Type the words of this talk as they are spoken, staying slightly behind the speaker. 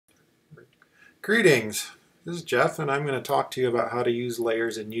Greetings, this is Jeff and I'm going to talk to you about how to use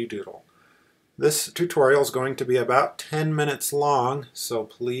layers in You Doodle. This tutorial is going to be about 10 minutes long, so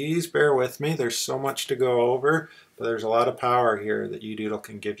please bear with me. There's so much to go over, but there's a lot of power here that You Doodle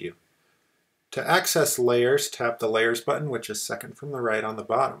can give you. To access layers, tap the Layers button, which is second from the right on the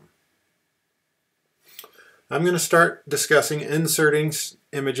bottom. I'm going to start discussing inserting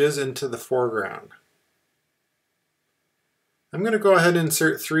images into the foreground. I'm going to go ahead and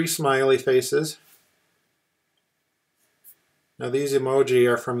insert 3 smiley faces. Now these emoji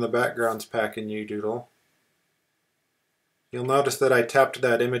are from the Backgrounds pack in You Doodle. You'll notice that I tapped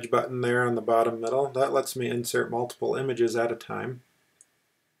that image button there on the bottom middle. That lets me insert multiple images at a time.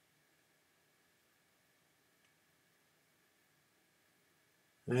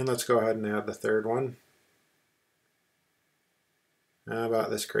 And let's go ahead and add the third one. How about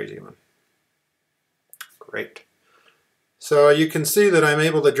this crazy one? Great. So you can see that I'm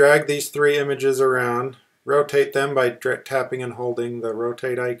able to drag these 3 images around, rotate them by tapping and holding the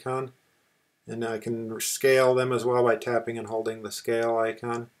rotate icon, and I can scale them as well by tapping and holding the scale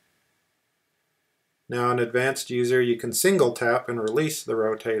icon. Now, an advanced user, you can single tap and release the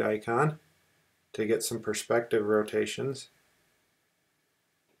rotate icon to get some perspective rotations.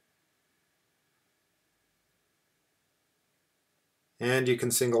 And you can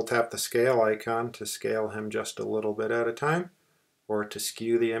single tap the scale icon to scale him just a little bit at a time, or to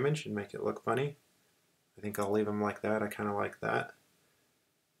skew the image and make it look funny. I think I'll leave him like that. I kind of like that.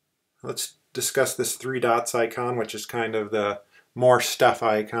 Let's discuss this 3 dots icon, which is kind of the more stuff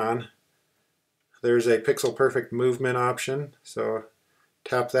icon. There's a pixel perfect movement option, so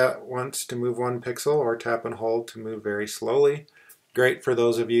tap that once to move 1 pixel, or tap and hold to move very slowly. Great for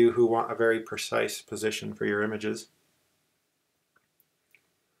those of you who want a very precise position for your images.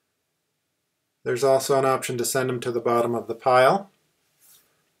 There's also an option to send them to the bottom of the pile.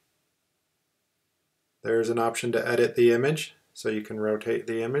 There's an option to edit the image, so you can rotate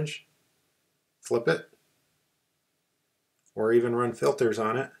the image, flip it, or even run filters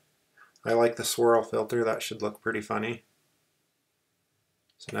on it. I like the swirl filter, that should look pretty funny.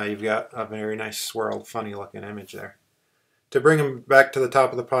 So now you've got a very nice swirled, funny looking image there. To bring him back to the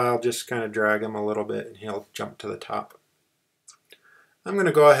top of the pile, just kind of drag him a little bit and he'll jump to the top. I'm going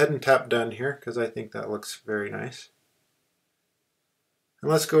to go ahead and tap done here because I think that looks very nice. And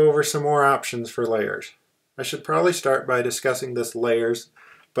let's go over some more options for layers. I should probably start by discussing this layers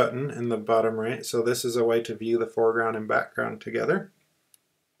button in the bottom right. So this is a way to view the foreground and background together.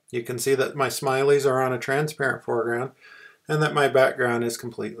 You can see that my smileys are on a transparent foreground and that my background is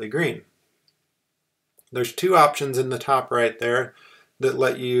completely green. There's 2 options in the top right there that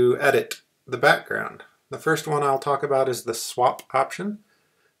let you edit the background. The first one I'll talk about is the swap option.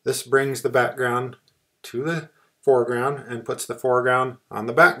 This brings the background to the foreground and puts the foreground on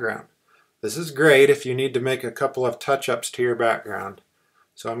the background. This is great if you need to make a couple of touch-ups to your background.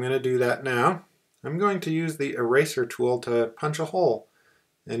 So I'm going to do that now. I'm going to use the eraser tool to punch a hole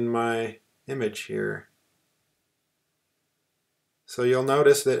in my image here. So you'll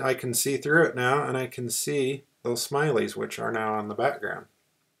notice that I can see through it now, and I can see those smileys, which are now on the background.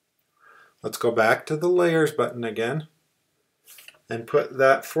 Let's go back to the Layers button again and put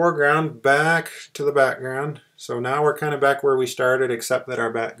that foreground back to the background. So now we're kind of back where we started, except that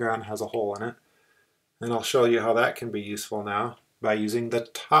our background has a hole in it. And I'll show you how that can be useful now by using the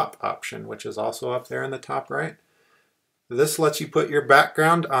top option, which is also up there in the top right. This lets you put your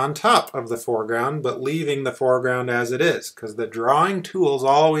background on top of the foreground, but leaving the foreground as it is, because the drawing tools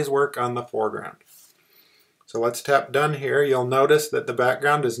always work on the foreground. So let's tap done here. You'll notice that the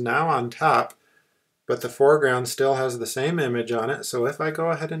background is now on top, but the foreground still has the same image on it. So if I go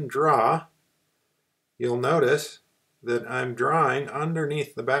ahead and draw, you'll notice that I'm drawing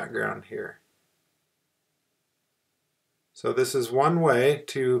underneath the background here. So this is one way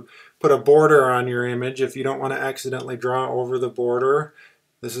to put a border on your image if you don't want to accidentally draw over the border.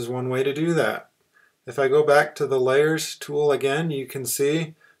 This is one way to do that. If I go back to the Layers tool again, you can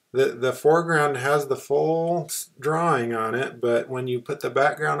see the foreground has the full drawing on it, but when you put the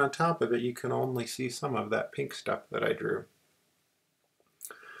background on top of it, you can only see some of that pink stuff that I drew.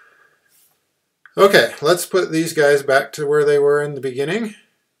 Okay, let's put these guys back to where they were in the beginning.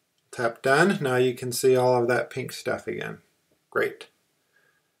 Tap done. Now you can see all of that pink stuff again. Great.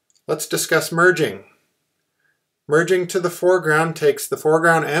 Let's discuss merging. Merging to the foreground takes the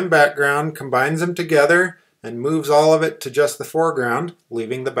foreground and background, combines them together, and moves all of it to just the foreground,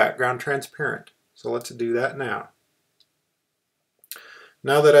 leaving the background transparent. So let's do that now.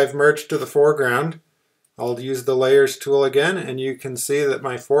 Now that I've merged to the foreground, I'll use the Layers tool again, and you can see that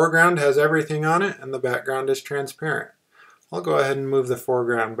my foreground has everything on it and the background is transparent. I'll go ahead and move the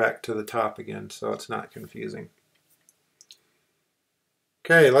foreground back to the top again so it's not confusing.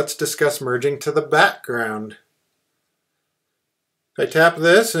 Okay, let's discuss merging to the background. If I tap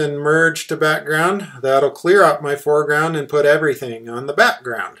this and merge to background, that'll clear up my foreground and put everything on the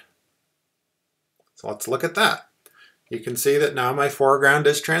background. So let's look at that. You can see that now my foreground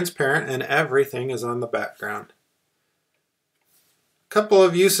is transparent and everything is on the background. A couple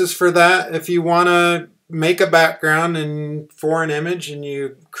of uses for that. If you want to make a background for an image and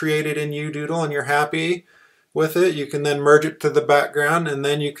you create it in You Doodle and you're happy with it, you can then merge it to the background, and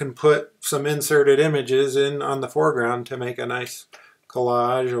then you can put some inserted images in on the foreground to make a nice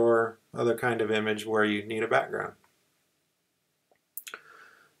collage or other kind of image where you need a background.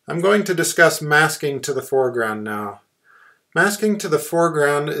 I'm going to discuss masking to the foreground now. Masking to the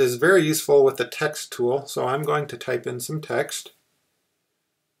foreground is very useful with the text tool, so I'm going to type in some text.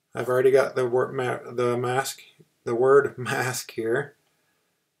 I've already got the word mask here.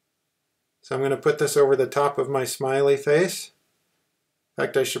 So I'm going to put this over the top of my smiley face. In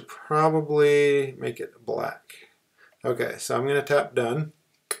fact, I should probably make it black. Okay, so I'm going to tap done.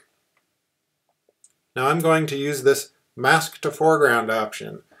 Now I'm going to use this mask to foreground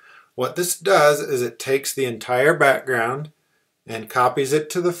option. What this does is it takes the entire background and copies it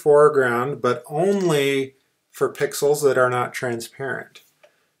to the foreground, but only for pixels that are not transparent.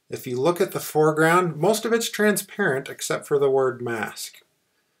 If you look at the foreground, most of it's transparent except for the word mask.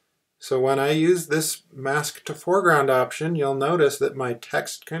 So when I use this mask to foreground option, you'll notice that my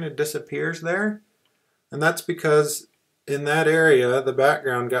text kind of disappears there. And that's because in that area, the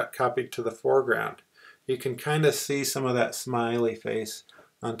background got copied to the foreground. You can kind of see some of that smiley face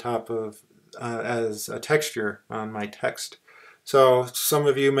on top of as a texture on my text. So some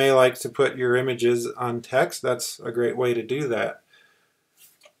of you may like to put your images on text. That's a great way to do that.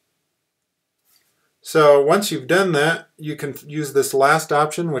 So once you've done that, you can use this last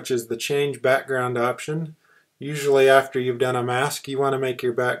option, which is the change background option. Usually after you've done a mask, you want to make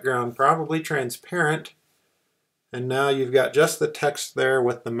your background probably transparent. And now you've got just the text there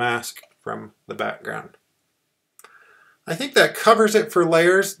with the mask from the background. I think that covers it for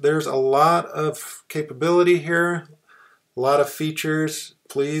layers. There's a lot of capability here, a lot of features.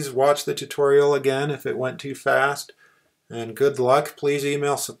 Please watch the tutorial again if it went too fast. And good luck. Please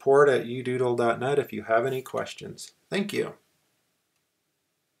email support@youdoodle.net if you have any questions. Thank you.